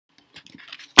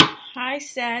Hi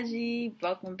Saggy,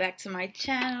 welcome back to my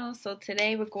channel. So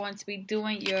today we're going to be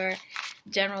doing your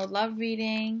general love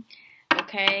reading.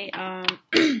 Okay,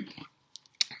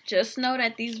 just know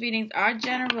that these readings are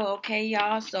general, okay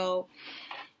y'all? So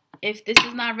if this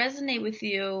does not resonate with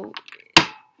you,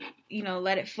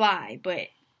 let it fly. But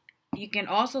you can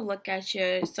also look at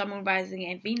your Sun, Moon, Rising,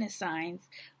 and Venus signs,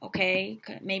 okay?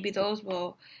 Maybe those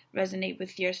will resonate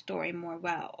with your story more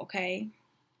well, okay?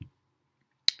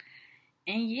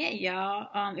 And yeah,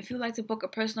 y'all, if you'd like to book a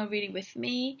personal reading with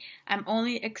me, I'm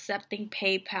only accepting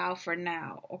PayPal for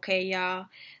now. Okay, y'all?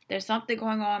 There's something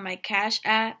going on in my Cash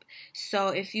app. So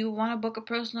if you want to book a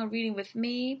personal reading with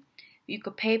me, you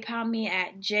could PayPal me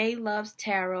at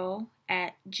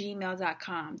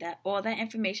jaylovestarot@gmail.com. All that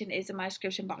information is in my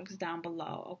description box down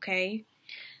below, okay?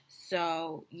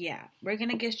 So, yeah, we're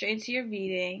going to get straight into your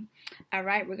reading. All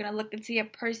right, we're going to look into your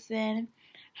person,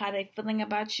 how they feeling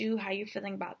about you, how you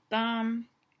feeling about them.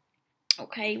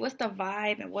 Okay, what's the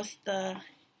vibe and what's the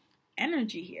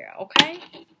energy here, okay?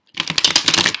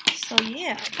 So,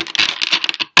 yeah.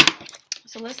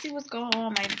 So, let's see what's going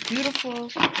on, my beautiful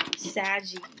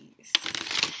Saggies.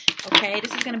 Okay,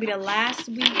 this is going to be the last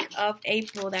week of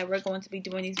April that we're going to be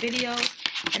doing these videos.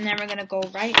 And then we're going to go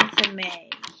right into May.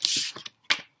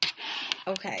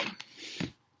 Okay.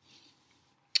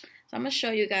 So, I'm going to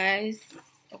show you guys,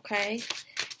 okay?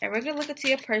 And we're going to look into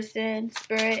your person,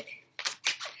 Spirit.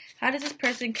 How does this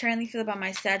person currently feel about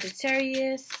my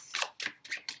Sagittarius?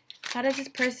 How does this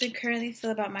person currently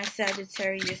feel about my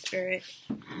Sagittarius, Spirit?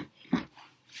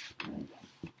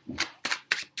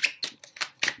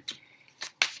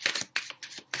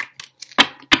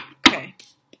 Okay.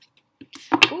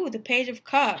 Ooh, the Page of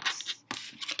Cups.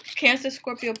 Cancer,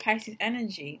 Scorpio, Pisces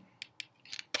energy.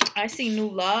 I see new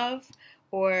love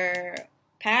or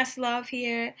past love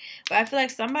here. But I feel like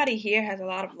somebody here has a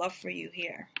lot of love for you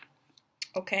here.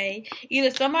 Okay, either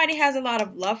somebody has a lot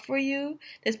of love for you,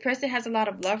 this person has a lot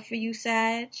of love for you,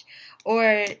 Sag,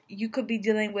 or you could be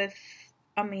dealing with,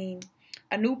 a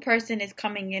new person is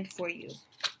coming in for you.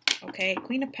 Okay,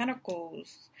 Queen of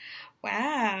Pentacles.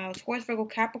 Wow, Taurus, Virgo,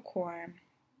 Capricorn.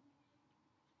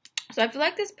 So I feel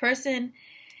like this person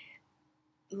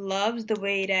loves the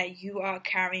way that you are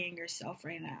carrying yourself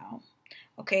right now.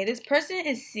 Okay, this person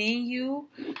is seeing you,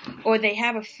 or they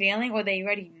have a feeling, or they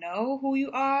already know who you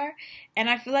are. And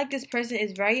I feel like this person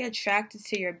is very attracted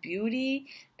to your beauty.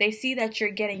 They see that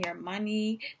you're getting your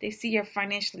money. They see you're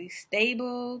financially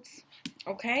stable.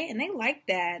 Okay, and they like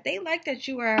that. They like that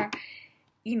you are,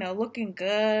 looking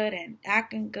good and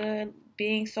acting good,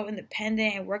 being so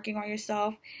independent and working on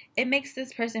yourself. It makes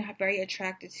this person very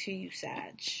attracted to you,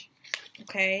 Sag.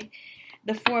 Okay,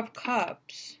 the Four of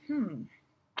Cups.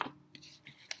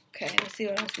 Okay, let's see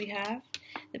what else we have.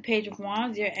 The Page of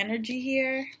Wands, your energy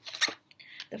here.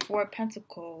 The Four of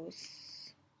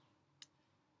Pentacles.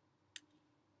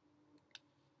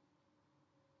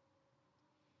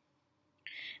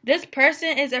 This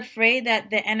person is afraid that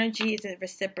the energy isn't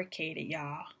reciprocated,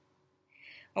 y'all.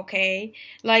 Okay?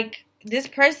 Like, this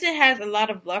person has a lot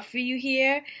of love for you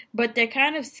here, but they're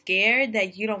kind of scared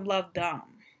that you don't love them.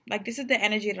 Like, this is the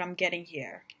energy that I'm getting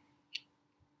here.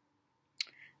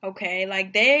 Okay,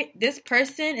 like this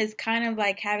person is kind of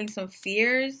like having some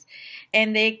fears,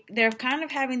 and they're kind of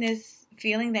having this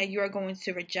feeling that you are going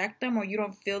to reject them, or you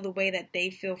don't feel the way that they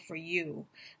feel for you.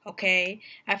 Okay,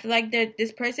 I feel like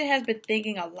this person has been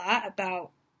thinking a lot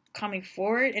about coming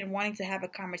forward and wanting to have a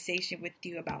conversation with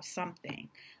you about something.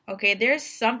 Okay, there's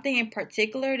something in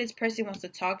particular this person wants to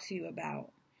talk to you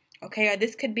about. Okay, or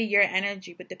this could be your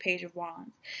energy with the Page of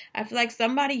Wands. I feel like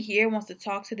somebody here wants to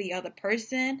talk to the other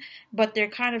person, but they're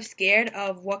kind of scared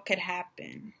of what could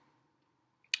happen.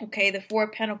 Okay, the Four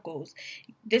of Pentacles.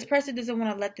 This person doesn't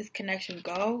want to let this connection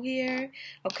go here.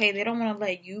 Okay, they don't want to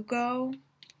let you go.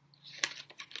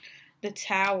 The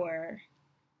Tower.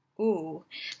 Ooh.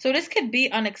 So this could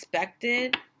be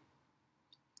unexpected.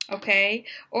 Okay,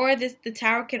 or the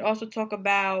Tower can also talk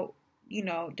about,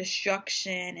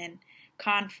 destruction and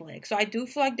conflict. So I do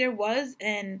feel like there was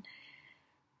a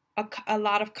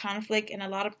lot of conflict and a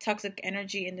lot of toxic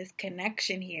energy in this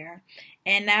connection here.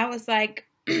 And now it's like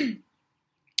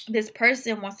this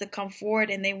person wants to come forward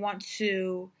and they want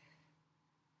to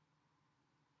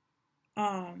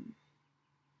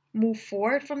move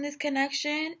forward from this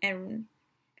connection and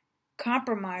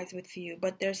compromise with you,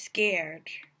 but they're scared.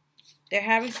 They're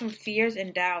having some fears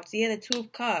and doubts. Yeah, the Two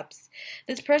of Cups.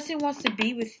 This person wants to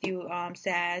be with you,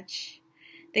 Sag.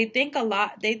 They think a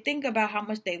lot. They think about how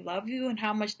much they love you and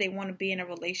how much they want to be in a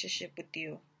relationship with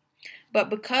you. But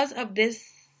because of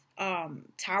this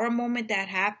tower moment that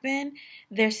happened,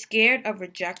 they're scared of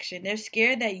rejection. They're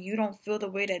scared that you don't feel the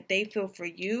way that they feel for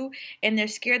you, and they're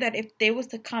scared that if they was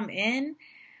to come in,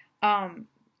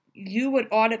 you would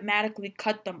automatically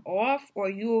cut them off, or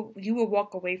you will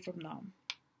walk away from them.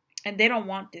 And they don't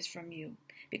want this from you,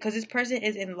 because this person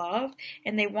is in love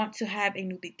and they want to have a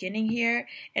new beginning here,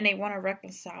 and they want to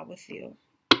reconcile with you.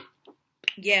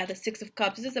 Yeah, the Six of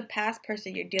Cups. This is a past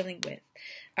person you're dealing with.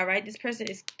 All right, this person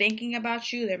is thinking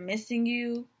about you. They're missing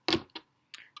you.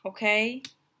 Okay.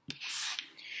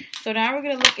 So now we're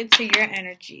going to look into your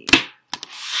energy.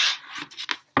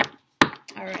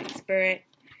 All right, Spirit.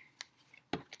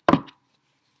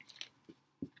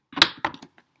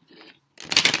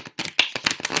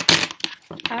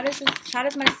 How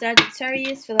does my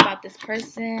Sagittarius feel about this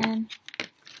person?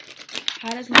 How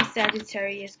does my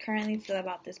Sagittarius currently feel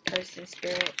about this person,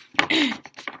 Spirit?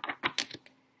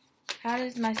 How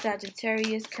does my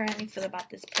Sagittarius currently feel about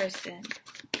this person?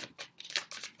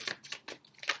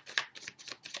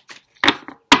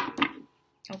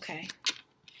 Okay.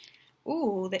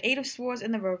 Ooh, the Eight of Swords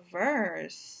in the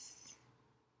reverse.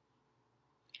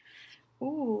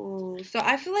 Ooh, so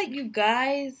I feel like you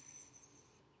guys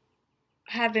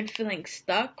have been feeling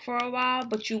stuck for a while,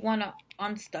 but you want to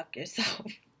unstuck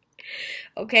yourself.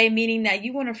 Okay, meaning that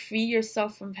you want to free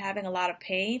yourself from having a lot of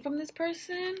pain from this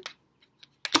person.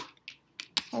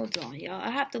 Hold on, y'all.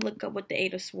 I have to look up what the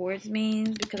Eight of Swords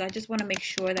means, because I just want to make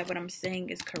sure that what I'm saying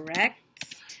is correct.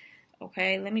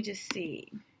 Okay, let me just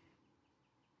see.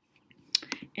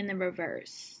 In the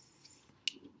reverse.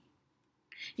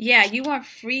 Yeah, you want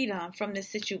freedom from this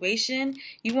situation.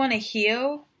 You want to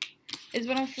heal, is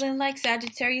what I'm feeling like,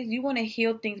 Sagittarius. You want to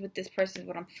heal things with this person, is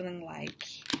what I'm feeling like.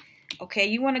 Okay,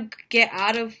 you want to get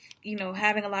out of,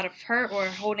 having a lot of hurt or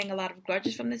holding a lot of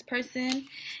grudges from this person,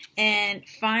 and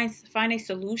find a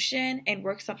solution and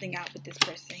work something out with this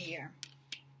person here.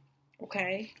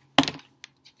 Okay.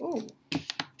 Ooh.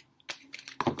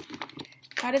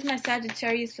 How does my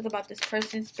Sagittarius feel about this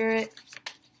person, Spirit?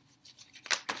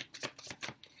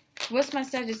 What's my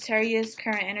Sagittarius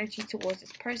current energy towards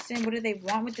this person? What do they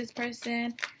want with this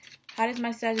person? How does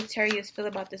my Sagittarius feel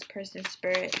about this person,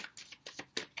 Spirit?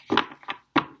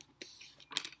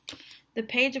 The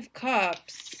Page of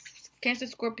Cups. Cancer,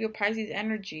 Scorpio, Pisces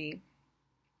energy.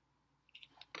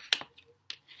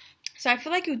 So I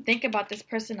feel like you think about this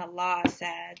person a lot,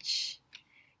 Sag.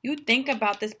 You think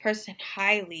about this person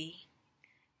highly.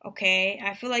 Okay?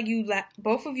 I feel like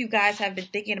both of you guys have been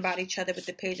thinking about each other with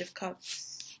the Page of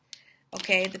Cups.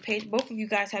 Okay? Both of you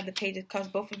guys have the Page of Cups.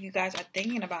 Both of you guys are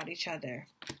thinking about each other.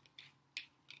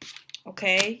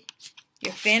 Okay?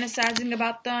 You're fantasizing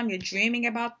about them. You're dreaming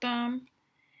about them.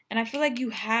 And I feel like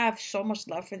you have so much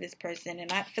love for this person. And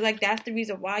I feel like that's the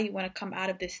reason why you want to come out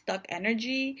of this stuck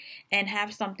energy and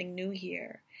have something new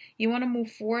here. You want to move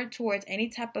forward towards any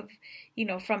type of,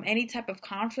 from any type of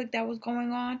conflict that was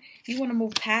going on. You want to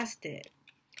move past it,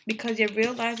 because you're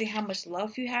realizing how much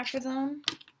love you have for them.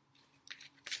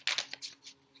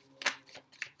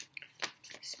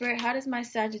 Spirit, how does my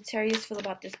Sagittarius feel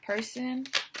about this person?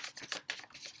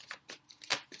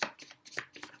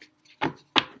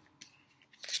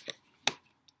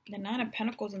 The Nine of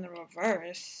Pentacles in the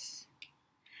reverse.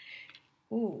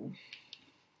 Ooh.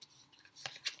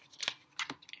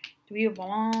 Three of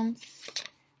Wands.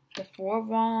 The Four of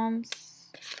Wands.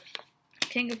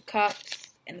 King of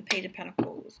Cups. And the Page of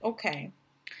Pentacles. Okay.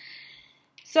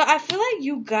 So I feel like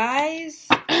you guys...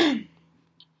 okay,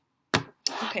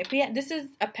 but yeah, this is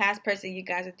a past person you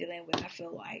guys are dealing with, I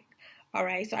feel like.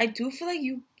 Alright, so I do feel like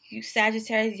you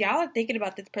Sagittarius, y'all are thinking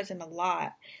about this person a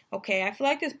lot. Okay, I feel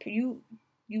like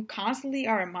you constantly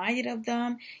are reminded of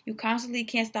them. You constantly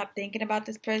can't stop thinking about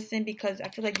this person, because I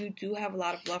feel like you do have a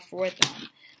lot of love for them.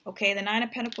 Okay, the Nine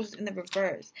of Pentacles is in the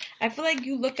reverse. I feel like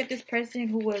you look at this person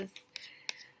who was,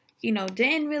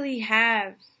 didn't really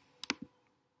have,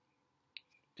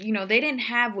 they didn't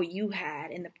have what you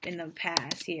had in the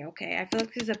past here. Okay, I feel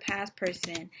like this is a past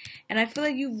person, and I feel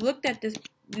like you looked at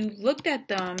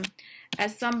them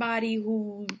as somebody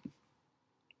who,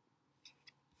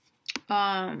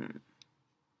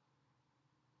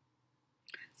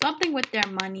 something with their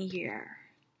money here.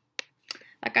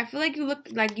 Like, I feel like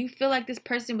you feel like this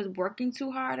person was working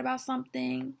too hard about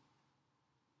something.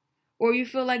 Or you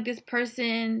feel like this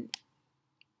person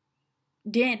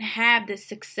didn't have the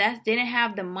success, didn't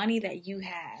have the money that you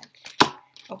had.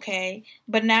 Okay?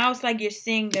 But now it's like you're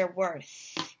seeing their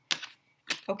worth.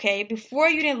 Okay, before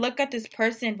you didn't look at this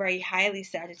person very highly,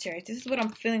 Sagittarius. This is what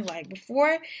I'm feeling like.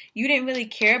 Before, you didn't really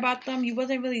care about them. You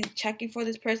wasn't really checking for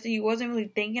this person. You wasn't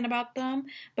really thinking about them.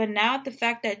 But now the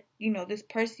fact that, this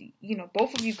person,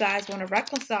 both of you guys want to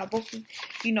reconcile.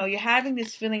 You're having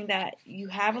this feeling that you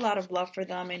have a lot of love for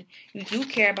them and you do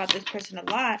care about this person a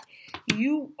lot.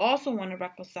 You also want to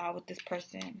reconcile with this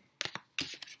person.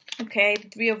 Okay, the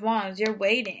Three of Wands, you're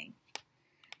waiting.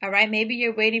 All right, maybe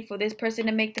you're waiting for this person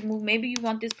to make the move. Maybe you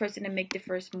want this person to make the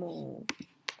first move.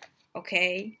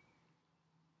 Okay?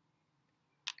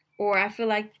 Or I feel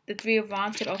like the Three of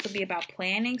Wands could also be about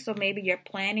planning. So maybe you're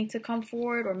planning to come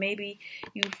forward. Or maybe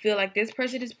you feel like this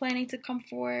person is planning to come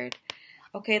forward.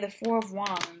 Okay, the Four of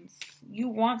Wands. You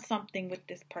want something with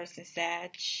this person,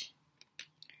 Sag.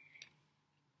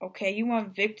 Okay, you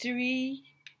want victory.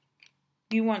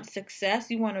 You want success.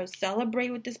 You want to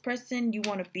celebrate with this person. You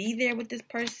want to be there with this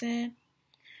person.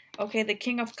 Okay, the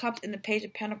King of Cups and the Page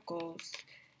of Pentacles.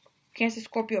 Cancer,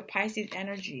 Scorpio, Pisces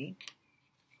energy.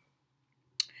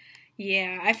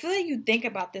 Yeah, I feel like you think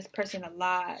about this person a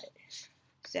lot,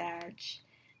 Sag.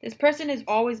 This person is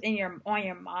always on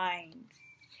your mind.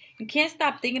 You can't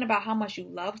stop thinking about how much you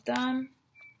love them.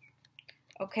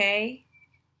 Okay?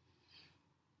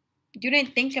 You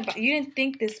didn't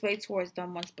think this way towards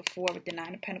them once before with the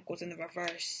Nine of Pentacles in the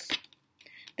reverse.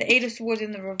 The Eight of Swords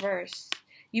in the reverse.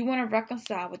 You want to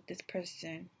reconcile with this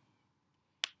person.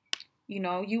 You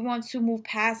want to move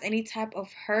past any type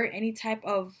of hurt, any type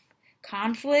of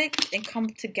conflict, and come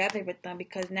together with them,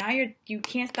 because now you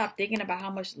can't stop thinking about how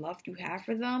much love you have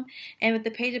for them. And with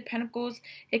the Page of Pentacles,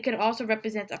 it could also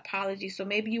represent apology. So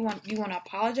maybe you want to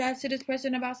apologize to this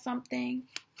person about something.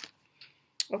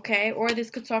 Okay, or this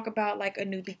could talk about like a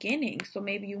new beginning. So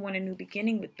maybe you want a new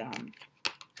beginning with them.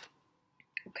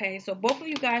 Okay, so both of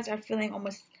you guys are feeling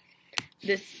almost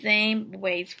the same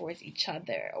way towards each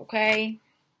other. Okay,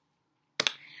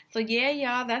 so yeah,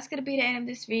 y'all, that's going to be the end of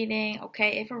this reading.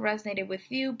 Okay, if it resonated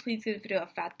with you, please give the video a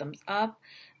fat thumbs up.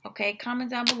 Okay,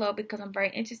 comment down below because I'm very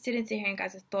interested in hearing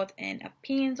guys' thoughts and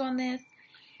opinions on this.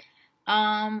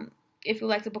 If you'd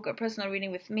like to book a personal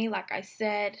reading with me, like I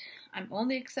said, I'm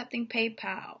only accepting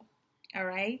PayPal. All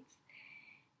right?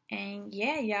 And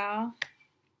yeah, y'all,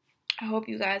 I hope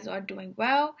you guys are doing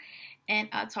well. And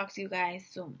I'll talk to you guys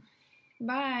soon.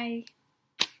 Bye.